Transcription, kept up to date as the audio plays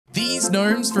These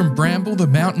gnomes from Bramble The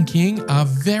Mountain King are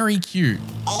very cute.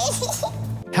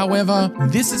 However,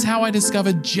 this is how I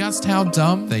discovered just how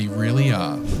dumb they really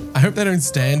are. I hope they don't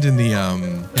stand in the,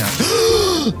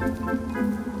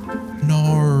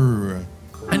 No.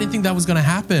 I didn't think that was gonna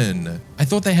happen. I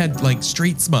thought they had like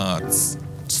street smarts.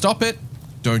 Stop it.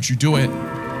 Don't you do it.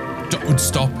 Don't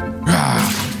stop.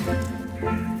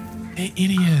 They're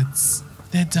idiots.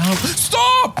 They're dumb.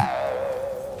 Stop!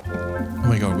 Oh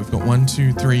my God, we've got 1,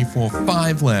 2, 3, 4,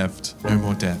 5 left. No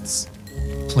more deaths.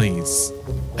 Please.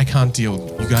 I can't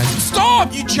deal. You guys,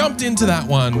 stop! You jumped into that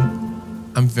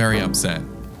one. I'm very upset.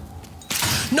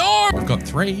 No! I've got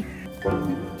 3.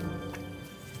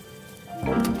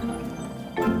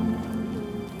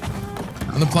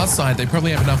 On the plus side, they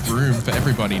probably have enough room for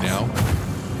everybody now.